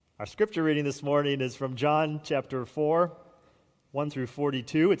Our scripture reading this morning is from John chapter 4, 1 through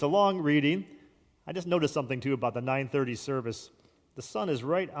 42. It's a long reading. I just noticed something, too, about the 9:30 service. The sun is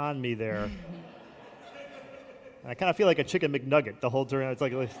right on me there. And I kind of feel like a chicken McNugget the whole time. It's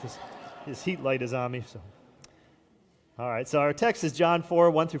like this heat light is on me. So. All right, so our text is John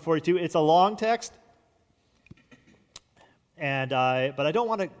 4, 1 through 42. It's a long text, but I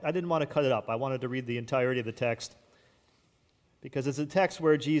didn't want to cut it up. I wanted to read the entirety of the text because it's a text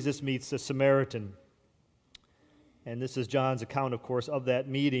where Jesus meets a Samaritan. And this is John's account, of course, of that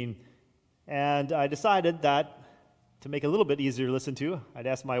meeting. And I decided that to make it a little bit easier to listen to, I'd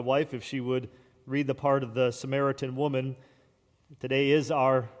ask my wife if she would read the part of the Samaritan woman. Today is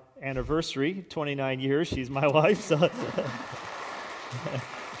our anniversary, 29 years. She's my wife, so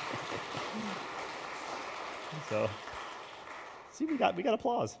see, we got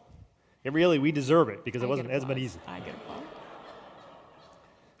applause. And really, we deserve it because it wasn't as easy. I get applause.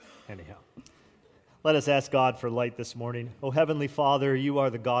 Anyhow, let us ask God for light this morning. O Heavenly Father, you are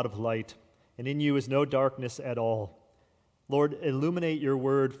the God of light, and in you is no darkness at all. Lord, illuminate your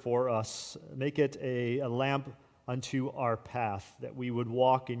word for us. Make it a lamp unto our path, that we would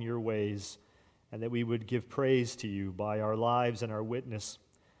walk in your ways, and that we would give praise to you by our lives and our witness.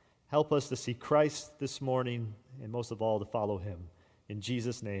 Help us to see Christ this morning, and most of all, to follow him. In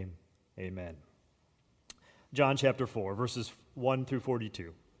Jesus' name, amen. John chapter 4, verses 1 through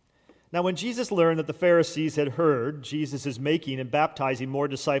 42. Now when Jesus learned that the Pharisees had heard Jesus is making and baptizing more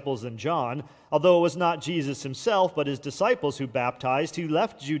disciples than John, although it was not Jesus himself, but his disciples who baptized, he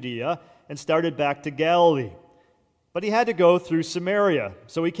left Judea and started back to Galilee. But he had to go through Samaria.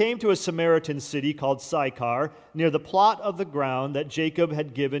 So he came to a Samaritan city called Sychar, near the plot of the ground that Jacob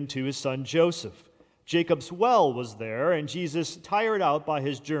had given to his son Joseph. Jacob's well was there, and Jesus, tired out by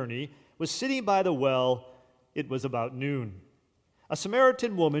his journey, was sitting by the well. It was about noon. A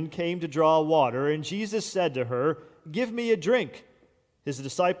Samaritan woman came to draw water, and Jesus said to her, "Give me a drink." His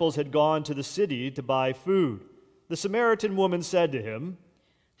disciples had gone to the city to buy food. The Samaritan woman said to him,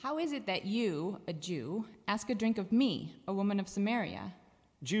 "How is it that you, a Jew, ask a drink of me, a woman of Samaria?"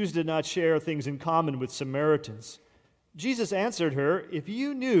 Jews did not share things in common with Samaritans. Jesus answered her, "If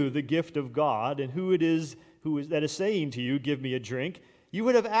you knew the gift of God and who it is that is saying to you, 'Give me a drink,' you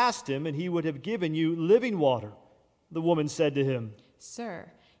would have asked him, and he would have given you living water." The woman said to him, "Sir,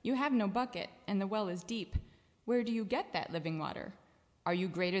 you have no bucket, and the well is deep. Where do you get that living water? Are you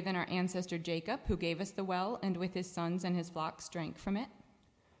greater than our ancestor Jacob, who gave us the well, and with his sons and his flocks drank from it?"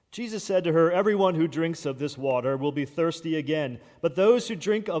 Jesus said to her, "Everyone who drinks of this water will be thirsty again, but those who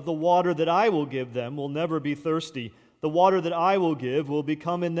drink of the water that I will give them will never be thirsty. The water that I will give will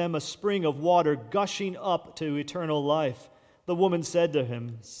become in them a spring of water gushing up to eternal life." The woman said to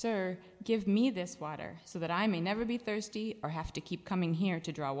him, "Sir, give me this water, so that I may never be thirsty or have to keep coming here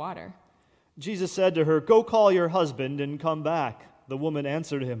to draw water." Jesus said to her, "Go call your husband and come back." The woman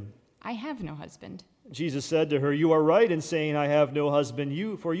answered him, "I have no husband." Jesus said to her, "You are right in saying, 'I have no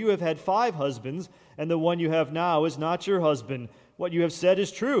husband.' For you have had 5 husbands, and the one you have now is not your husband. What you have said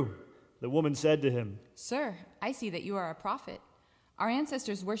is true." The woman said to him, "Sir, I see that you are a prophet. Our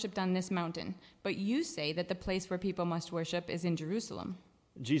ancestors worshipped on this mountain, but you say that the place where people must worship is in Jerusalem."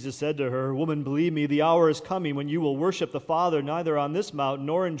 Jesus said to her, "Woman, believe me, the hour is coming when you will worship the Father neither on this mountain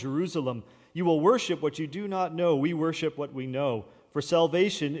nor in Jerusalem. You will worship what you do not know. We worship what we know, for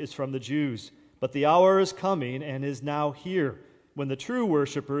salvation is from the Jews. But the hour is coming and is now here, when the true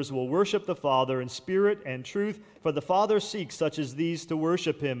worshipers will worship the Father in spirit and truth, for the Father seeks such as these to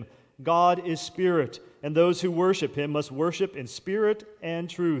worship him. God is spirit, and those who worship him must worship in spirit and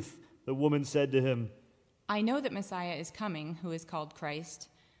truth." The woman said to him, "I know that Messiah is coming, who is called Christ.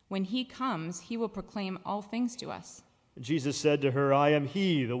 When he comes, he will proclaim all things to us." Jesus said to her, "I am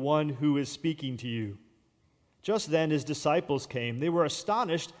he, the one who is speaking to you." Just then his disciples came. They were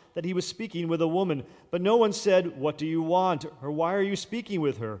astonished that he was speaking with a woman, but no one said, "What do you want?" or "Why are you speaking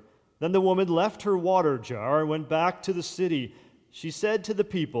with her?" Then the woman left her water jar and went back to the city. She said to the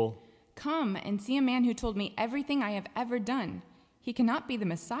people, "Come and see a man who told me everything I have ever done. He cannot be the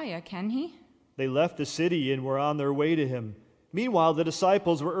Messiah, can he?" They left the city and were on their way to him. Meanwhile, the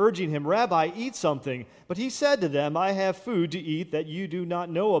disciples were urging him, "Rabbi, eat something." But he said to them, "I have food to eat that you do not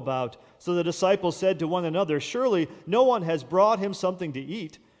know about." So the disciples said to one another, "Surely no one has brought him something to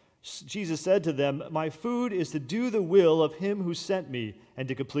eat." Jesus said to them, "My food is to do the will of him who sent me and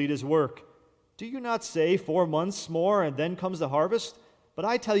to complete his work. Do you not say 4 months more and then comes the harvest? But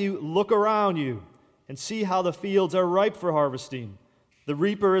I tell you, look around you and see how the fields are ripe for harvesting. The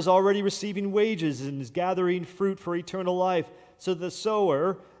reaper is already receiving wages and is gathering fruit for eternal life, so the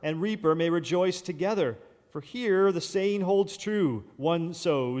sower and reaper may rejoice together. For here the saying holds true, one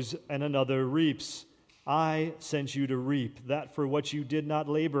sows and another reaps. I sent you to reap that for what you did not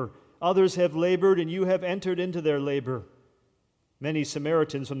labor. Others have labored, and you have entered into their labor." Many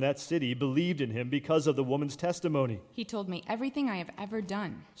Samaritans from that city believed in him because of the woman's testimony. "He told me everything I have ever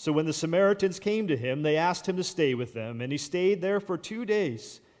done." So when the Samaritans came to him, they asked him to stay with them, and he stayed there for 2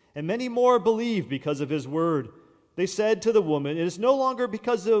 days. And many more believed because of his word. They said to the woman, "It is no longer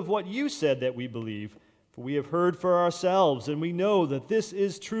because of what you said that we believe, for we have heard for ourselves, and we know that this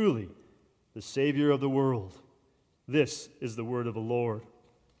is truly the Savior of the world." This is the word of the Lord.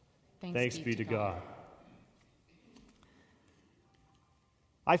 Thanks be to God.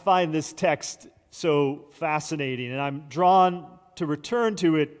 I find this text so fascinating, and I'm drawn to return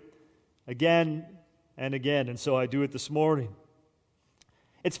to it again and again, and so I do it this morning.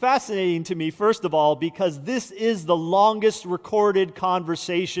 It's fascinating to me, first of all, because this is the longest recorded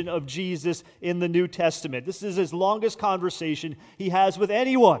conversation of Jesus in the New Testament. This is his longest conversation he has with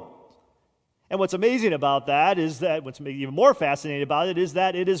anyone. And what's amazing about that is that, what's even more fascinating about it is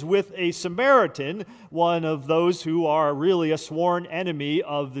that it is with a Samaritan, one of those who are really a sworn enemy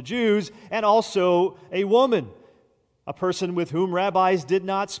of the Jews, and also a woman, a person with whom rabbis did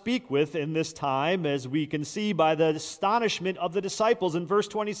not speak with in this time, as we can see by the astonishment of the disciples in verse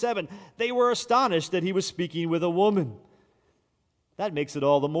 27. They were astonished that he was speaking with a woman. That makes it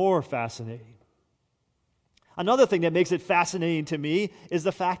all the more fascinating. Another thing that makes it fascinating to me is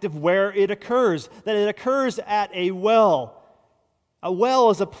the fact of where it occurs, that it occurs at a well. A well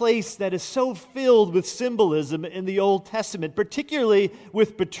is a place that is so filled with symbolism in the Old Testament, particularly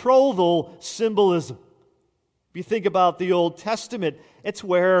with betrothal symbolism. If you think about the Old Testament, it's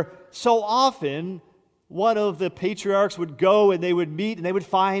where so often one of the patriarchs would go and they would meet and they would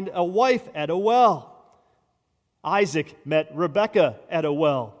find a wife at a well. Isaac met Rebekah at a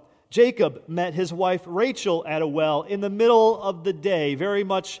well. Jacob met his wife Rachel at a well in the middle of the day, very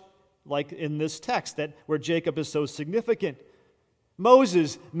much like in this text where Jacob is so significant.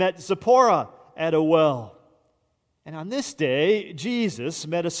 Moses met Zipporah at a well. And on this day, Jesus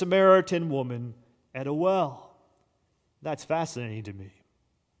met a Samaritan woman at a well. That's fascinating to me.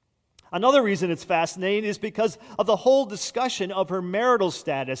 Another reason it's fascinating is because of the whole discussion of her marital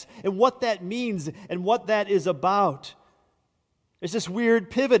status and what that means and what that is about. There's this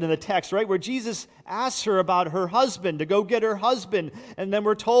weird pivot in the text, right, where Jesus asks her about her husband, to go get her husband, and then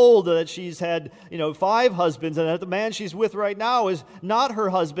we're told that she's had, 5 husbands, and that the man she's with right now is not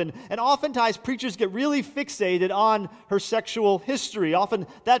her husband. And oftentimes preachers get really fixated on her sexual history. Often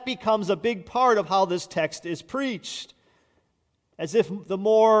that becomes a big part of how this text is preached, as if the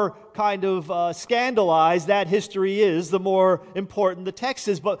more kind of scandalized that history is, the more important the text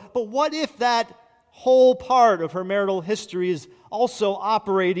is. But what if that whole part of her marital history is also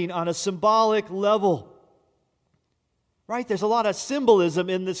operating on a symbolic level? Right? There's a lot of symbolism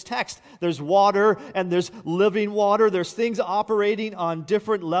in this text. There's water and there's living water. There's things operating on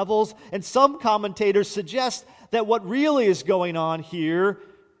different levels. And some commentators suggest that what really is going on here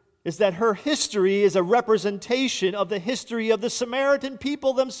is that her history is a representation of the history of the Samaritan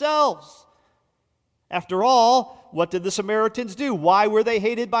people themselves. After all, what did the Samaritans do? Why were they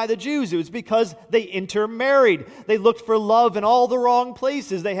hated by the Jews? It was because they intermarried. They looked for love in all the wrong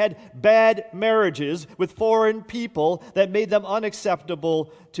places. They had bad marriages with foreign people that made them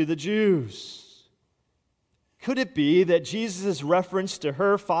unacceptable to the Jews. Could it be that Jesus' reference to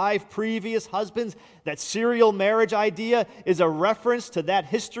her 5 previous husbands, that serial marriage idea, is a reference to that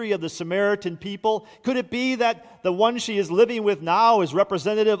history of the Samaritan people? Could it be that the one she is living with now is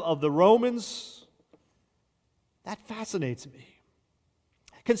representative of the Romans? That fascinates me.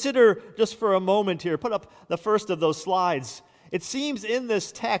 Consider just for a moment here, put up the first of those slides. It seems in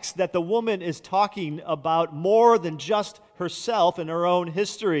this text that the woman is talking about more than just herself and her own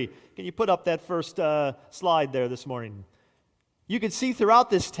history. Can you put up that first slide there this morning? You can see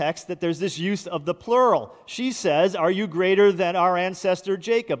throughout this text that there's this use of the plural. She says, "Are you greater than our ancestor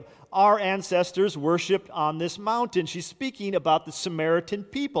Jacob? Our ancestors worshipped on this mountain." She's speaking about the Samaritan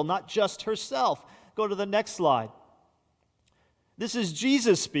people, not just herself. Go to the next slide. This is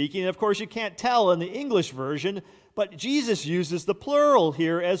Jesus speaking. Of course, you can't tell in the English version, but Jesus uses the plural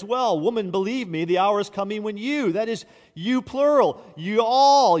here as well. "Woman, believe me, the hour is coming when you," that is, you plural, you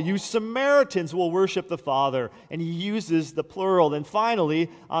all, you Samaritans will worship the Father. And he uses the plural. And finally,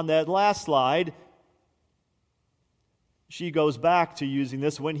 on that last slide, she goes back to using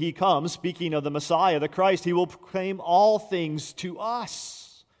this. "When he comes," speaking of the Messiah, the Christ, "he will proclaim all things to us."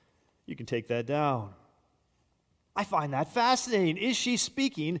 You can take that down. I find that fascinating. Is she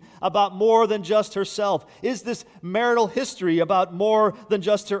speaking about more than just herself? Is this marital history about more than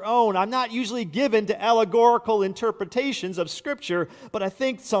just her own? I'm not usually given to allegorical interpretations of Scripture, but I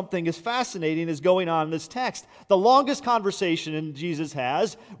think something is fascinating is going on in this text. The longest conversation Jesus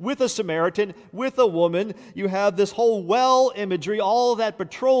has with a Samaritan, with a woman, you have this whole well imagery, all of that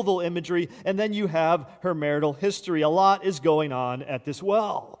betrothal imagery, and then you have her marital history. A lot is going on at this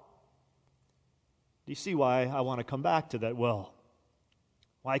well. Do you see why I want to come back to that well?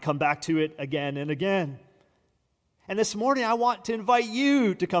 Why I come back to it again and again? And this morning I want to invite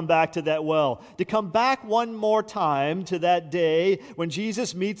you to come back to that well, to come back one more time to that day when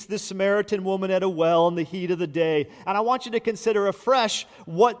Jesus meets this Samaritan woman at a well in the heat of the day. And I want you to consider afresh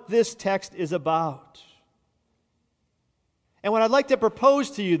what this text is about. And what I'd like to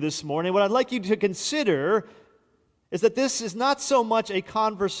propose to you this morning, what I'd like you to consider is that this is not so much a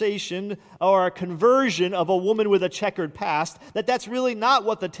conversation or a conversion of a woman with a checkered past, that's really not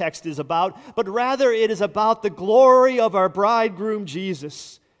what the text is about, but rather it is about the glory of our bridegroom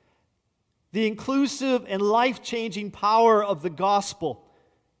Jesus, the inclusive and life-changing power of the gospel,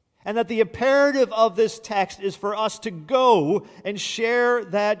 and that the imperative of this text is for us to go and share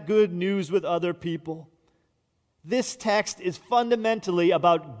that good news with other people. This text is fundamentally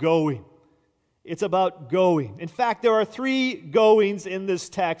about going. It's about going. In fact, there are 3 goings in this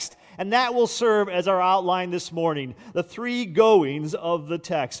text, and that will serve as our outline this morning, the 3 goings of the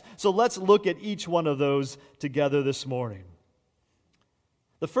text. So let's look at each one of those together this morning.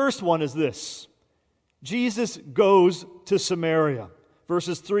 The first one is this: Jesus goes to Samaria.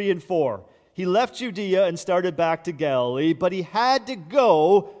 Verses 3 and 4. He left Judea and started back to Galilee, but he had to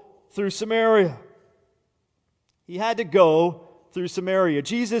go through Samaria. He had to go through Samaria.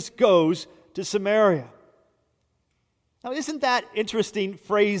 Jesus goes to Samaria. Now, isn't that interesting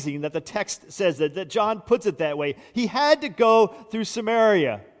phrasing that the text says that John puts it that way? He had to go through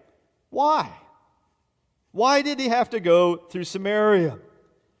Samaria. Why? Why did he have to go through Samaria?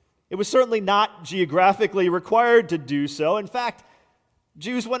 It was certainly not geographically required to do so. In fact,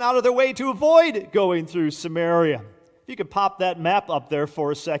 Jews went out of their way to avoid going through Samaria. If you could pop that map up there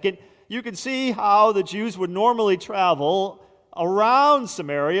for a second, you can see how the Jews would normally travel around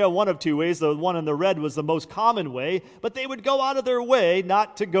Samaria, one of 2 ways. The one in the red was the most common way, but they would go out of their way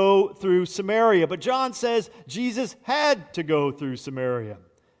not to go through Samaria. But John says Jesus had to go through Samaria.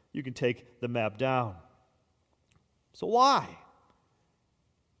 You can take the map down. So why?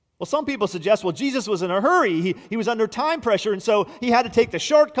 Well, some people suggest, Jesus was in a hurry. He was under time pressure, and so he had to take the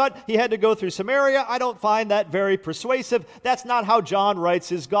shortcut. He had to go through Samaria. I don't find that very persuasive. That's not how John writes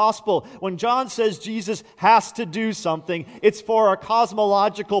his gospel. When John says Jesus has to do something, it's for a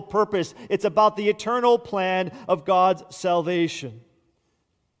cosmological purpose. It's about the eternal plan of God's salvation.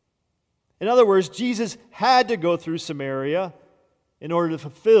 In other words, Jesus had to go through Samaria in order to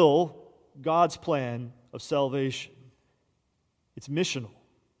fulfill God's plan of salvation. It's missional.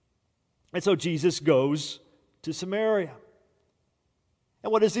 And so Jesus goes to Samaria.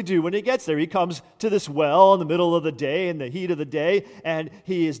 And what does he do when he gets there? He comes to this well in the middle of the day, in the heat of the day, and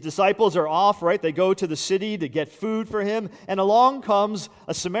his disciples are off, right? They go to the city to get food for him, and along comes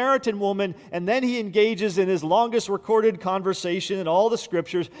a Samaritan woman, and then he engages in his longest recorded conversation in all the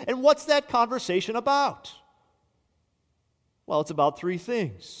scriptures. And what's that conversation about? Well, it's about 3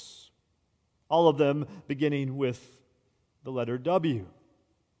 things, all of them beginning with the letter W.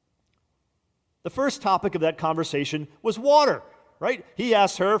 The first topic of that conversation was water, right? He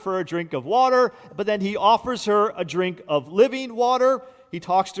asks her for a drink of water, but then he offers her a drink of living water. He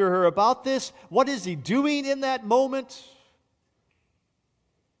talks to her about this. What is he doing in that moment?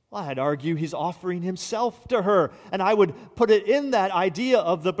 Well, I'd argue he's offering himself to her, and I would put it in that idea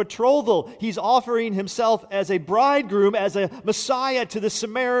of the betrothal. He's offering himself as a bridegroom, as a Messiah to the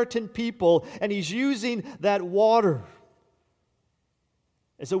Samaritan people, and he's using that water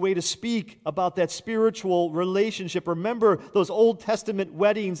as a way to speak about that spiritual relationship. Remember those Old Testament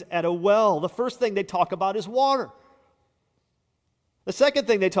weddings at a well. The first thing they talk about is water. The second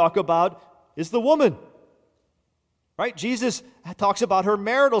thing they talk about is the woman. Right? Jesus talks about her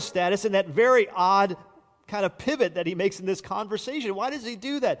marital status in that very odd kind of pivot that he makes in this conversation. Why does he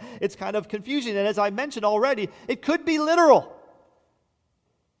do that? It's kind of confusing. And as I mentioned already, it could be literal.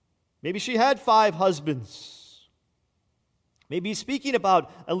 Maybe she had 5 husbands. Maybe he's speaking about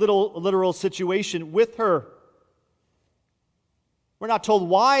a literal situation with her. We're not told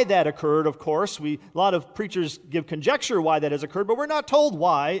why that occurred, of course. A lot of preachers give conjecture why that has occurred, but we're not told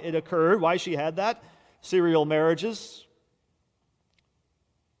why it occurred, why she had that. Serial marriages.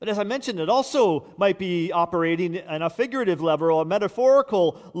 But as I mentioned, it also might be operating on a figurative level or a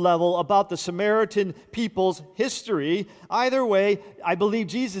metaphorical level about the Samaritan people's history. Either way, I believe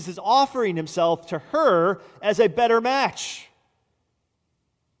Jesus is offering himself to her as a better match.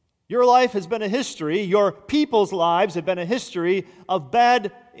 Your life has been a history, your people's lives have been a history of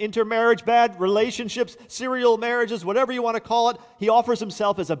bad intermarriage, bad relationships, serial marriages, whatever you want to call it. He offers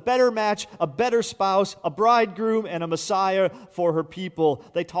himself as a better match, a better spouse, a bridegroom, and a Messiah for her people.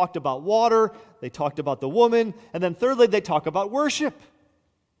 They talked about water, they talked about the woman, and then thirdly, they talk about worship.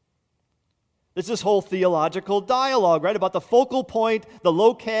 There's this whole theological dialogue, right, about the focal point, the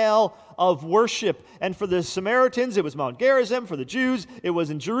locale of worship. And for the Samaritans, it was Mount Gerizim. For the Jews, it was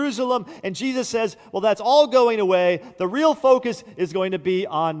in Jerusalem. And Jesus says, well, that's all going away. The real focus is going to be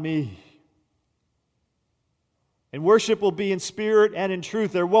on me. And worship will be in spirit and in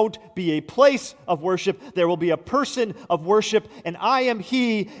truth. There won't be a place of worship. There will be a person of worship. And I am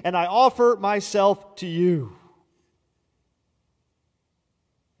He, and I offer myself to you.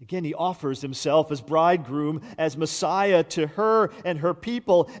 Again, he offers himself as bridegroom, as Messiah to her and her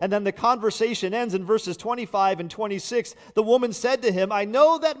people. And then the conversation ends in verses 25 and 26. The woman said to him, I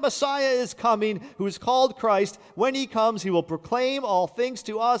know that Messiah is coming, who is called Christ. When he comes, he will proclaim all things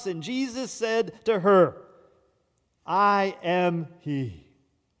to us. And Jesus said to her, I am he,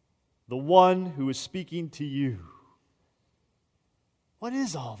 the one who is speaking to you. What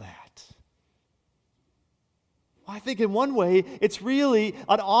is all that? I think in one way, it's really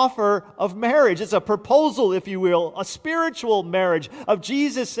an offer of marriage. It's a proposal, if you will, a spiritual marriage of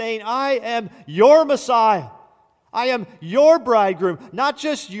Jesus saying, I am your Messiah. I am your bridegroom, not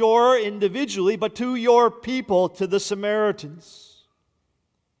just your individually, but to your people, to the Samaritans.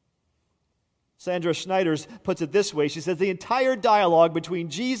 Sandra Schneiders puts it this way. She says, the entire dialogue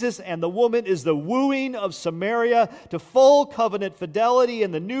between Jesus and the woman is the wooing of Samaria to full covenant fidelity in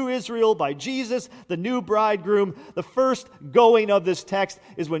the new Israel by Jesus, the new bridegroom. The first going of this text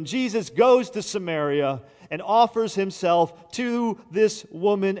is when Jesus goes to Samaria and offers himself to this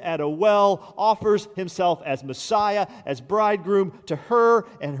woman at a well, offers himself as Messiah, as bridegroom to her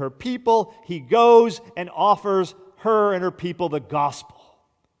and her people. He goes and offers her and her people the gospel.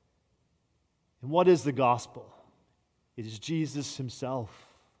 And what is the gospel? It is Jesus himself.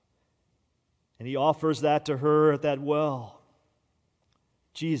 And he offers that to her at that well.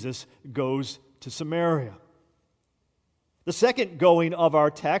 Jesus goes to Samaria. The second going of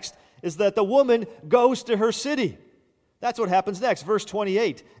our text is that the woman goes to her city. That's what happens next. Verse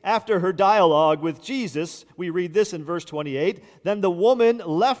 28. After her dialogue with Jesus, we read this in verse 28. Then the woman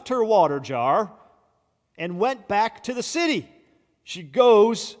left her water jar and went back to the city. She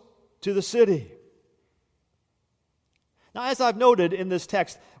goes to the city. Now, as I've noted in this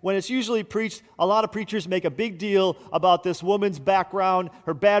text, when it's usually preached, a lot of preachers make a big deal about this woman's background,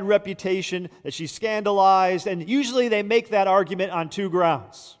 her bad reputation, that she's scandalized, and usually they make that argument on two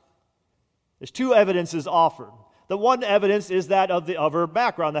grounds. There's two evidences offered. The one evidence is that of her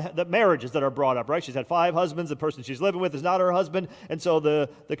background, the marriages that are brought up, right? She's had 5 husbands. The person she's living with is not her husband, and so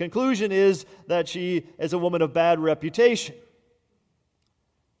the conclusion is that she is a woman of bad reputation.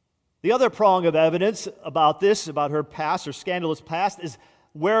 The other prong of evidence about this, about her past, her scandalous past, is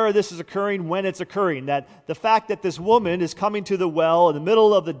where this is occurring, when it's occurring. That the fact that this woman is coming to the well in the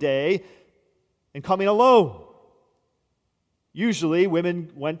middle of the day and coming alone. Usually,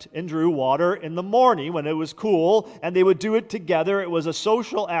 women went and drew water in the morning when it was cool, and they would do it together. It was a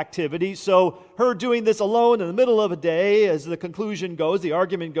social activity. So her doing this alone in the middle of a day, as the conclusion goes, the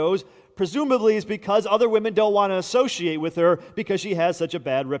argument goes, presumably is because other women don't want to associate with her because she has such a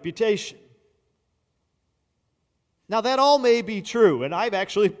bad reputation. Now, that all may be true, and I've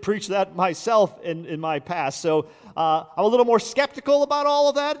actually preached that myself in my past, so I'm a little more skeptical about all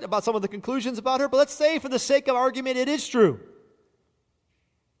of that, about some of the conclusions about her, but let's say for the sake of argument it is true.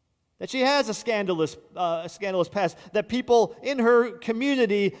 That she has a scandalous past, that people in her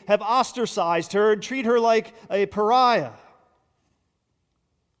community have ostracized her and treat her like a pariah.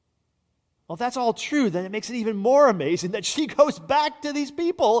 Well, if that's all true, then it makes it even more amazing that she goes back to these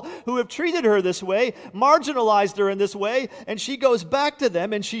people who have treated her this way, marginalized her in this way, and she goes back to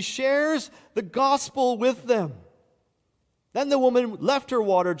them and she shares the gospel with them. Then the woman left her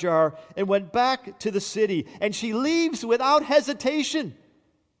water jar and went back to the city, and she leaves without hesitation.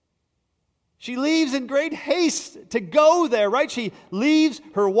 She leaves in great haste to go there, right? She leaves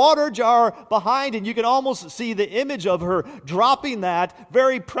her water jar behind, and you can almost see the image of her dropping that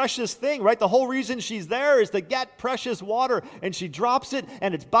very precious thing, right? The whole reason she's there is to get precious water, and she drops it,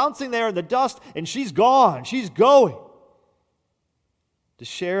 and it's bouncing there in the dust, and she's gone. She's going to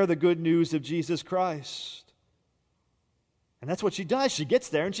share the good news of Jesus Christ. And that's what she does. She gets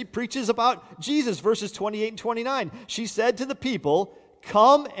there and she preaches about Jesus, verses 28 and 29. She said to the people,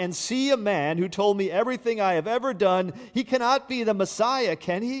 "Come and see a man who told me everything I have ever done. He cannot be the Messiah,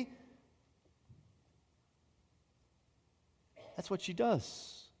 can he?" That's what she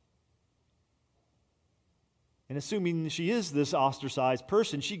does. And assuming she is this ostracized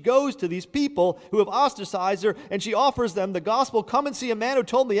person, she goes to these people who have ostracized her and she offers them the gospel. "Come and see a man who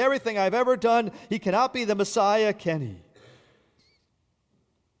told me everything I've ever done. He cannot be the Messiah, can he?"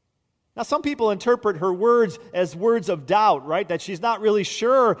 Now, some people interpret her words as words of doubt, right? That she's not really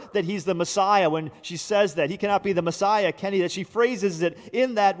sure that he's the Messiah when she says that. "He cannot be the Messiah, can he?" That she phrases it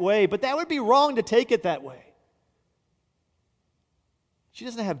in that way. But that would be wrong to take it that way. She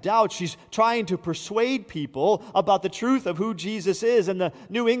doesn't have doubt. She's trying to persuade people about the truth of who Jesus is. In the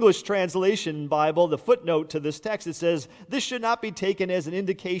New English Translation Bible, the footnote to this text, it says, "This should not be taken as an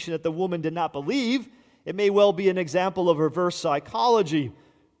indication that the woman did not believe. It may well be an example of reverse psychology,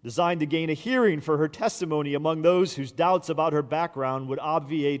 designed to gain a hearing for her testimony among those whose doubts about her background would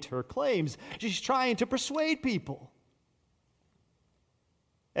obviate her claims." She's trying to persuade people.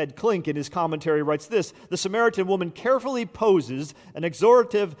 Ed Klink, in his commentary, writes this: "The Samaritan woman carefully poses an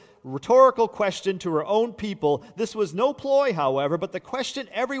exhortative, rhetorical question to her own people. This was no ploy, however, but the question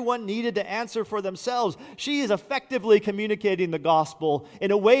everyone needed to answer for themselves. She is effectively communicating the gospel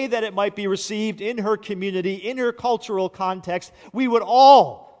in a way that it might be received in her community, in her cultural context. We would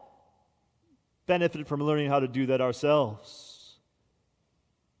all benefit from learning how to do that ourselves."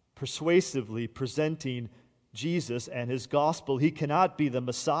 Persuasively presenting Jesus and his gospel. He cannot be the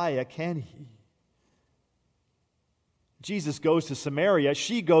Messiah, can he? Jesus goes to Samaria.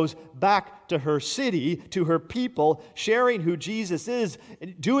 She goes back to her city, to her people, sharing who Jesus is,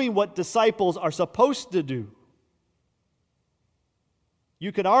 doing what disciples are supposed to do.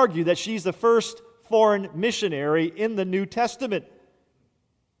 You could argue that she's the first foreign missionary in the New Testament.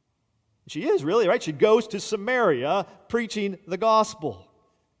 She is, really, right? She goes to Samaria preaching the gospel.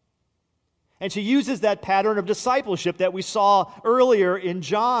 And she uses that pattern of discipleship that we saw earlier in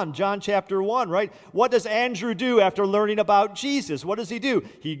John chapter 1, right? What does Andrew do after learning about Jesus? What does he do?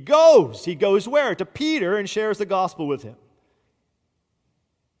 He goes. He goes where? To Peter and shares the gospel with him.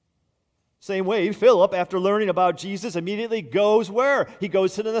 Same way, Philip, after learning about Jesus, immediately goes where? He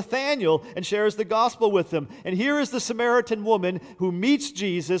goes to Nathanael and shares the gospel with him. And here is the Samaritan woman who meets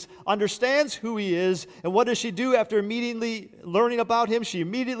Jesus, understands who he is, and what does she do after immediately learning about him? She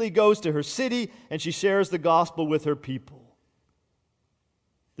immediately goes to her city and she shares the gospel with her people.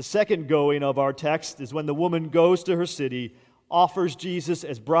 The second going of our text is when the woman goes to her city, offers Jesus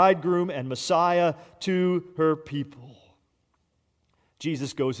as bridegroom and Messiah to her people.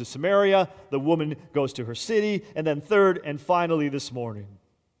 Jesus goes to Samaria, the woman goes to her city, and then third and finally this morning,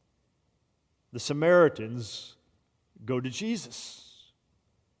 the Samaritans go to Jesus.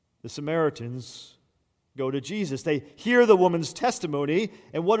 The Samaritans go to Jesus. They hear the woman's testimony,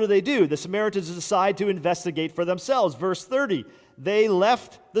 and what do? The Samaritans decide to investigate for themselves. Verse 30, they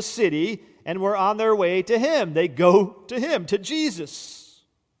left the city and were on their way to him. They go to him, to Jesus.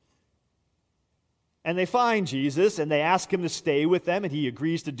 And they find Jesus, and they ask him to stay with them, and he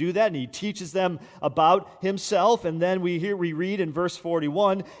agrees to do that, and he teaches them about himself. And then we read in verse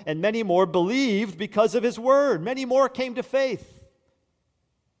 41, and many more believed because of his word. Many more came to faith.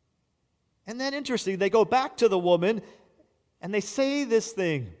 And then, interesting, they go back to the woman, and they say this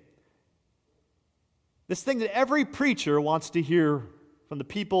thing that every preacher wants to hear from the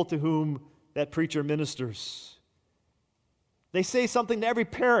people to whom that preacher ministers. They say something that every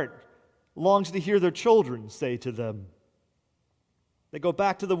parent longs to hear their children say to them. They go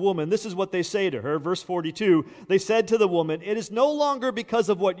back to the woman. This is what they say to her. Verse 42, they said to the woman, "It is no longer because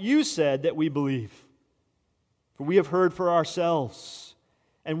of what you said that we believe, for we have heard for ourselves,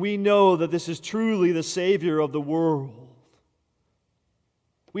 and we know that this is truly the Savior of the world.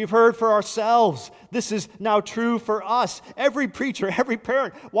 We've heard for ourselves. This is now true for us." Every preacher, every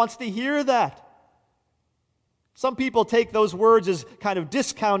parent wants to hear that. Some people take those words as kind of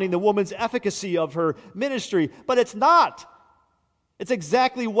discounting the woman's efficacy of her ministry, but it's not. It's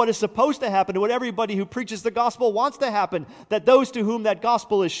exactly what is supposed to happen, and what everybody who preaches the gospel wants to happen, that those to whom that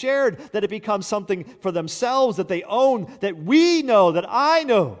gospel is shared, that it becomes something for themselves, that they own, that we know, that I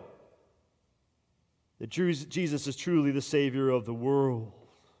know, that Jesus is truly the Savior of the world.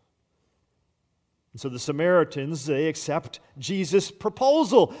 And so the Samaritans, they accept Jesus'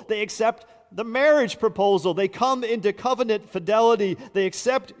 proposal. They accept the marriage proposal. They come into covenant fidelity. They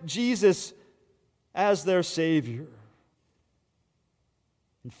accept Jesus as their Savior.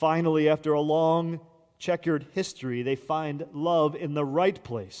 And finally, after a long, checkered history, they find love in the right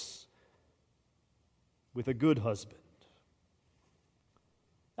place with a good husband.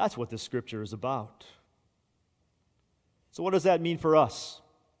 That's what this scripture is about. So what does that mean for us?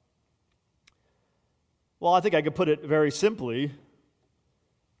 Well, I think I could put it very simply.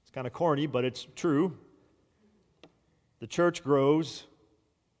 It's kind of corny, but it's true. The church grows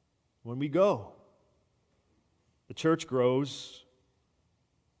when we go. The church grows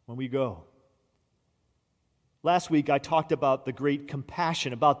when we go. Last week I talked about the great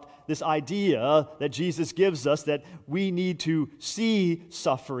compassion, about this idea that Jesus gives us that we need to see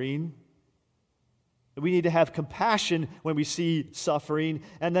suffering, that we need to have compassion when we see suffering,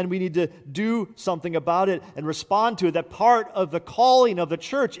 and then we need to do something about it and respond to it. That part of the calling of the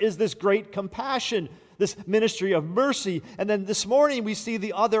church is this great compassion, this ministry of mercy. And then this morning we see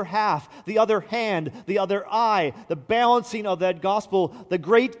the other half, the other hand, the other eye, the balancing of that gospel, the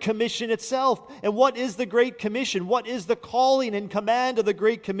Great Commission itself. And what is the Great Commission? What is the calling and command of the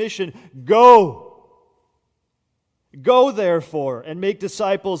Great Commission? Go! Go, therefore, and make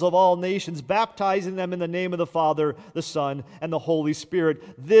disciples of all nations, baptizing them in the name of the Father, the Son, and the Holy Spirit.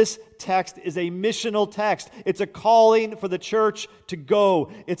 This text is a missional text. It's a calling for the church to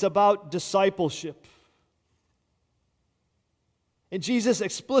go. It's about discipleship. And Jesus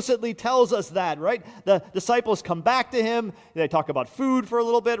explicitly tells us that, right? The disciples come back to him. They talk about food for a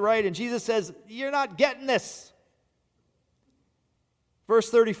little bit, right? And Jesus says, "You're not getting this." Verse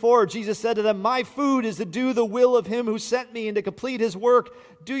 34, Jesus said to them, "My food is to do the will of him who sent me and to complete his work.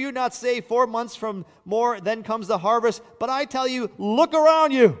 Do you not say 4 months from more, then comes the harvest? But I tell you, look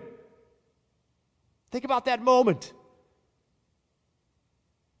around you." Think about that moment.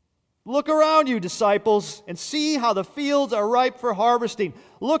 Look around you, disciples, and see how the fields are ripe for harvesting.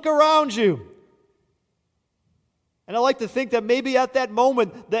 Look around you. And I like to think that maybe at that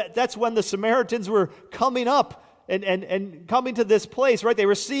moment, that's when the Samaritans were coming up and coming to this place, right? They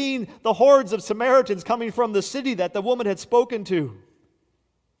were seeing the hordes of Samaritans coming from the city that the woman had spoken to.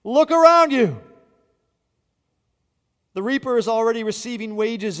 Look around you. The reaper is already receiving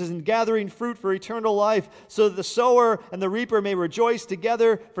wages and gathering fruit for eternal life, so that the sower and the reaper may rejoice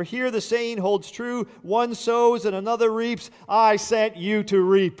together. For here the saying holds true, one sows and another reaps. I sent you to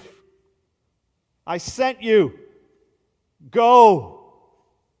reap. I sent you. Go,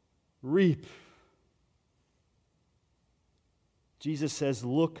 reap. Jesus says,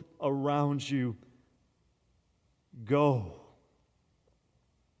 look around you. Go.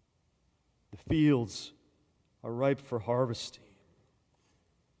 The fields are ripe for harvesting.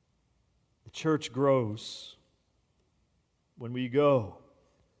 The church grows when we go.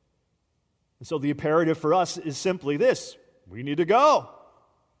 And so the imperative for us is simply this: we need to go.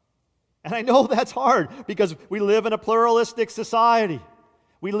 And I know that's hard because we live in a pluralistic society.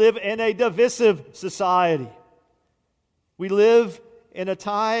 We live in a divisive society. We live in a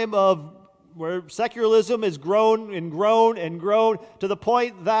time where secularism has grown and grown and grown to the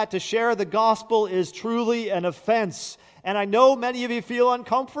point that to share the gospel is truly an offense. And I know many of you feel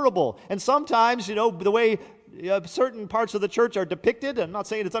uncomfortable. And sometimes, the way certain parts of the church are depicted, I'm not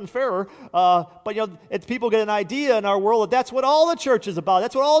saying it's unfair, but it's people get an idea in our world that that's what all the church is about.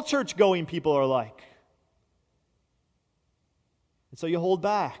 That's what all church-going people are like. And so you hold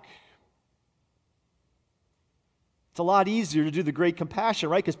back. It's a lot easier to do the great compassion,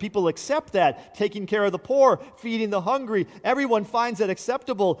 right? Because people accept that, taking care of the poor, feeding the hungry. Everyone finds that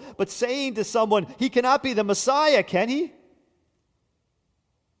acceptable. But saying to someone, he cannot be the Messiah, can he?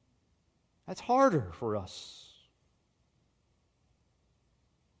 That's harder for us.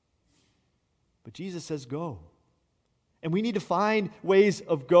 But Jesus says, go. And we need to find ways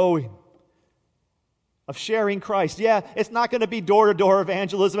of going, of sharing Christ. Yeah, it's not going to be door-to-door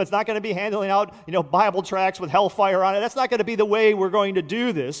evangelism. It's not going to be handing out, Bible tracts with hellfire on it. That's not going to be the way we're going to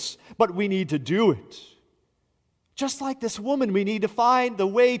do this, but we need to do it. Just like this woman, we need to find the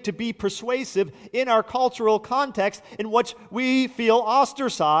way to be persuasive in our cultural context in which we feel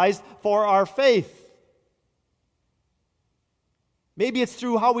ostracized for our faith. Maybe it's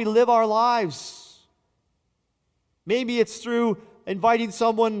through how we live our lives. Maybe it's through inviting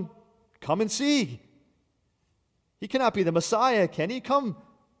someone, come and see. He cannot be the Messiah, can he? Come.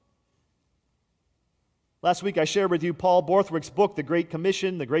 Last week I shared with you Paul Borthwick's book, The Great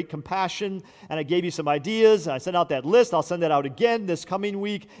Commission, The Great Compassion, and I gave you some ideas. I sent out that list. I'll send that out again this coming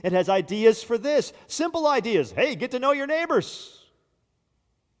week. It has ideas for this. Simple ideas. Hey, get to know your neighbors.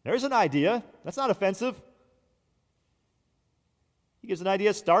 There's an idea. That's not offensive. He gives an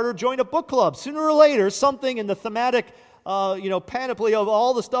idea, start or join a book club. Sooner or later, something in the thematic panoply of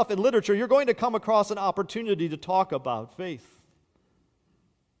all the stuff in literature, you're going to come across an opportunity to talk about faith.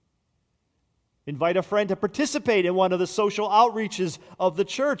 Invite a friend to participate in one of the social outreaches of the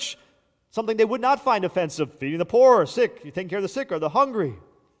church. Something they would not find offensive, feeding the poor or sick, taking care of the sick or the hungry.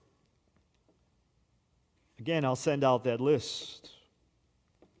 Again, I'll send out that list.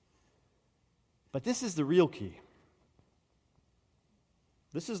 But this is the real key.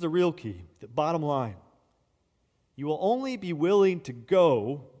 This is the real key, the bottom line. You will only be willing to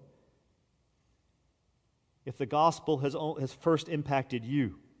go if the gospel has first impacted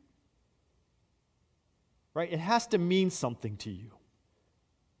you. Right? It has to mean something to you.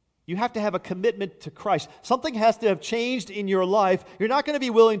 You have to have a commitment to Christ. Something has to have changed in your life. You're not going to be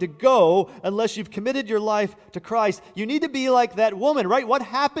willing to go unless you've committed your life to Christ. You need to be like that woman, right? What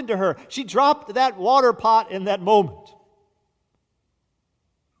happened to her? She dropped that water pot in that moment.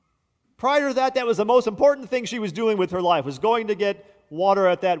 Prior to that, that was the most important thing she was doing with her life, was going to get water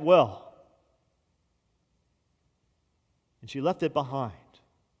at that well. And she left it behind.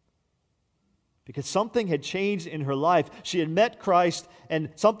 Because something had changed in her life. She had met Christ, and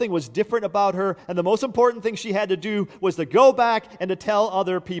something was different about her. And the most important thing she had to do was to go back and to tell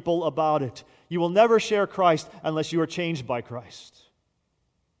other people about it. You will never share Christ unless you are changed by Christ.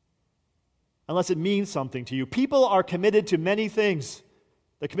 Unless it means something to you. People are committed to many things.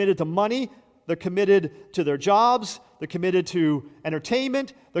 They're committed to money. They're committed to their jobs. They're committed to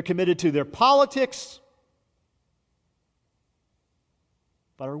entertainment. They're committed to their politics.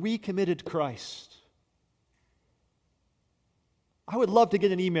 But are we committed to Christ? I would love to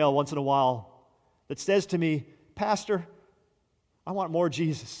get an email once in a while that says to me, Pastor, I want more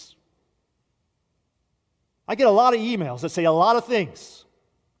Jesus. I get a lot of emails that say a lot of things.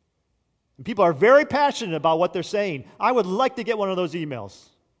 And people are very passionate about what they're saying. I would like to get one of those emails.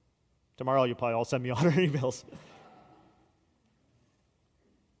 Tomorrow you'll probably all send me 100 emails.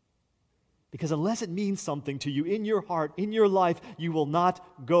 Because unless it means something to you in your heart, in your life, you will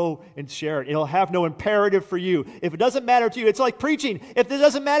not go and share it. It'll have no imperative for you. If it doesn't matter to you, it's like preaching. If it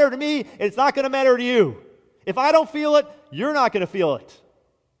doesn't matter to me, it's not going to matter to you. If I don't feel it, you're not going to feel it.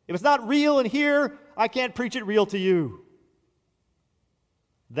 If it's not real in here, I can't preach it real to you.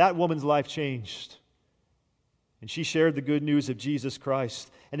 That woman's life changed. And she shared the good news of Jesus Christ.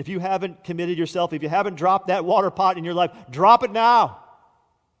 And if you haven't committed yourself, if you haven't dropped that water pot in your life, drop it now.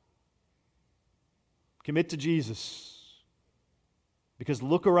 Commit to Jesus. Because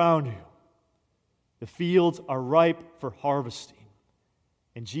look around you. The fields are ripe for harvesting.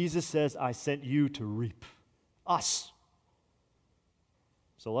 And Jesus says, I sent you to reap. Us.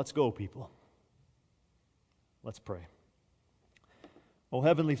 So let's go, people. Let's pray. Oh,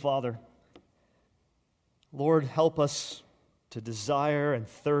 Heavenly Father, Lord, help us to desire and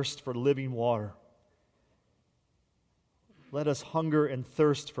thirst for living water. Let us hunger and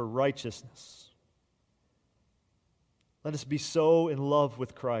thirst for righteousness. Let us be so in love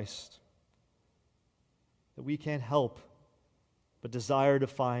with Christ that we can't help but desire to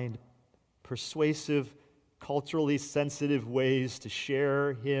find persuasive, culturally sensitive ways to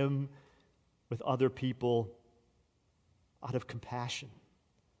share Him with other people out of compassion,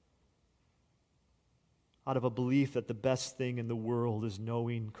 out of a belief that the best thing in the world is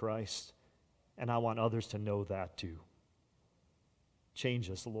knowing Christ, and I want others to know that too. Change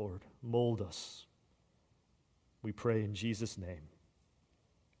us, Lord. Mold us. We pray in Jesus' name.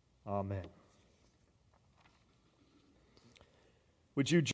 Amen. Would you